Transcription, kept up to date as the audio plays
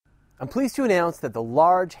I'm pleased to announce that the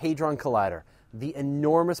Large Hadron Collider, the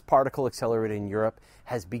enormous particle accelerator in Europe,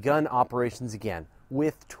 has begun operations again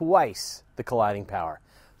with twice the colliding power,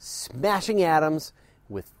 smashing atoms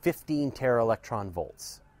with 15 tera-electron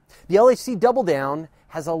volts. The LHC Double Down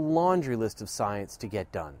has a laundry list of science to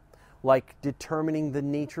get done, like determining the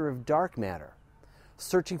nature of dark matter,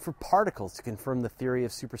 searching for particles to confirm the theory of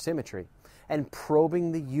supersymmetry, and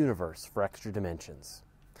probing the universe for extra dimensions.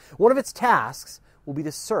 One of its tasks will be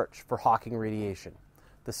to search for Hawking radiation,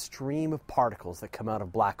 the stream of particles that come out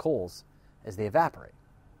of black holes as they evaporate.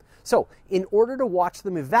 So, in order to watch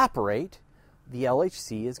them evaporate, the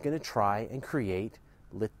LHC is going to try and create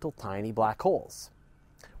little tiny black holes.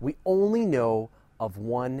 We only know of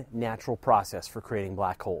one natural process for creating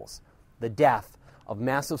black holes, the death of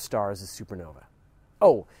massive stars as supernovae.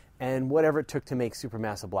 Oh, and whatever it took to make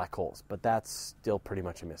supermassive black holes, but that's still pretty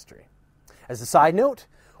much a mystery. As a side note,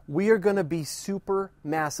 we are going to be super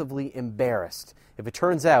massively embarrassed if it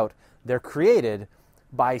turns out they're created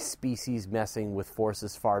by species messing with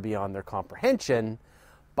forces far beyond their comprehension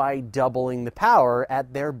by doubling the power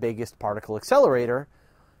at their biggest particle accelerator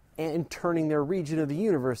and turning their region of the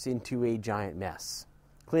universe into a giant mess.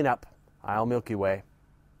 Clean up, aisle Milky Way.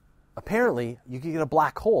 Apparently, you can get a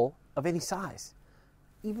black hole of any size,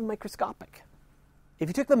 even microscopic. If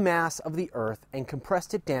you took the mass of the Earth and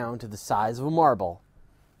compressed it down to the size of a marble,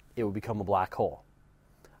 it would become a black hole.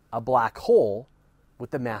 A black hole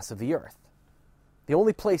with the mass of the Earth. The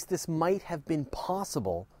only place this might have been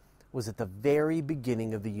possible was at the very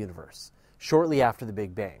beginning of the universe, shortly after the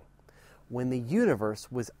Big Bang. When the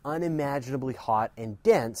universe was unimaginably hot and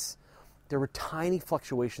dense, there were tiny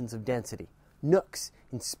fluctuations of density, nooks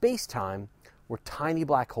in space-time where tiny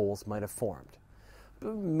black holes might have formed.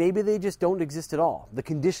 Maybe they just don't exist at all. The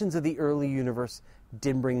conditions of the early universe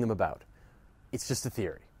didn't bring them about. It's just a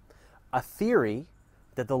theory. A theory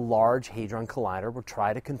that the Large Hadron Collider will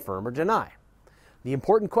try to confirm or deny. The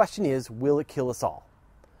important question is, will it kill us all?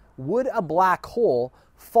 Would a black hole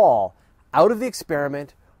fall out of the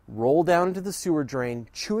experiment, roll down into the sewer drain,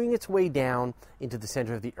 chewing its way down into the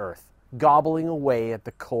center of the Earth, gobbling away at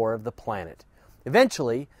the core of the planet,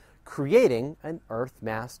 eventually creating an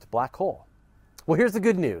Earth-massed black hole? Well, here's the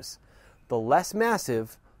good news. The less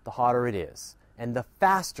massive, the hotter it is, and the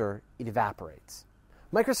faster it evaporates.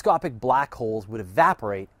 Microscopic black holes would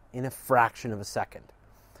evaporate in a fraction of a second.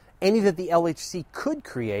 Any that the LHC could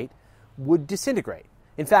create would disintegrate.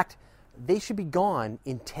 In fact, they should be gone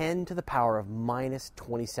in 10 to the power of minus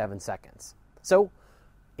 27 seconds. So,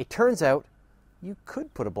 it turns out you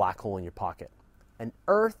could put a black hole in your pocket. An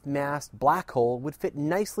Earth-massed black hole would fit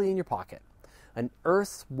nicely in your pocket. An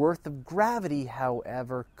Earth's worth of gravity,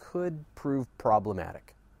 however, could prove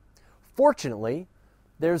problematic. Fortunately,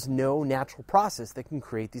 there's no natural process that can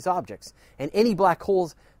create these objects, and any black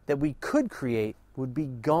holes that we could create would be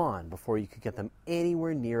gone before you could get them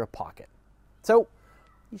anywhere near a pocket. So,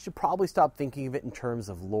 you should probably stop thinking of it in terms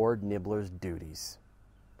of Lord Nibbler's duties.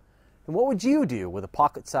 And what would you do with a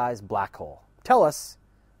pocket-sized black hole? Tell us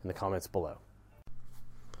in the comments below.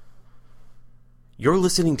 You're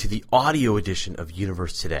listening to the audio edition of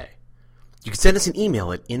Universe Today. You can send us an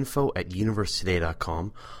email at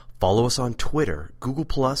info@universetoday.com, follow us on Twitter, Google+,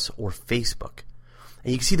 or Facebook,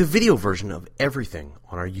 and you can see the video version of everything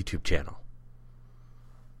on our YouTube channel.